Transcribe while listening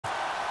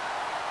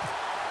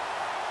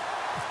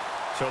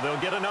So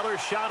they'll get another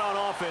shot on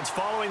offense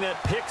following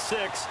that pick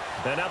six.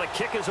 And now the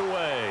kick is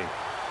away.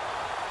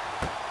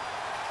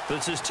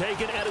 This is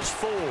taken at his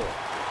 4.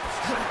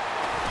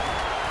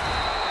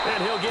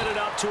 And he'll get it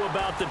up to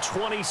about the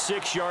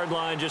 26-yard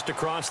line, just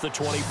across the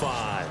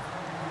 25.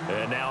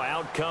 And now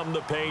out come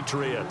the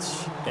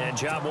Patriots. And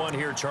job one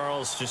here,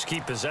 Charles, just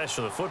keep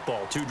possession of the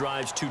football. 2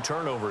 drives, 2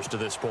 turnovers to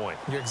this point.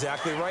 You're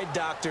exactly right,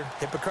 Doctor.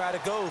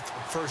 Hippocratic oath.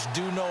 First,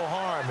 do no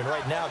harm. And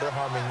right now, they're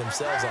harming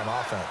themselves on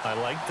offense. I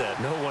like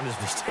that. No one is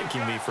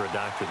mistaking me for a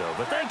doctor, though.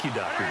 But thank you,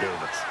 Dr.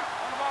 Davis.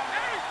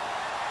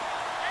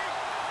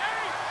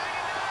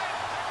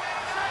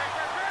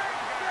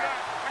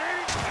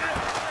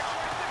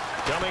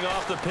 Coming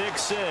off the pick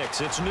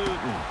six, it's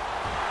Newton.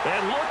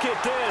 And look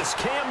at this.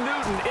 Cam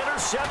Newton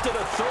intercepted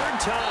a 3rd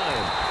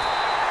time.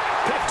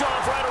 Picked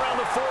off right around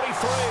the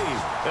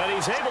 43. And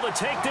he's able to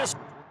take this.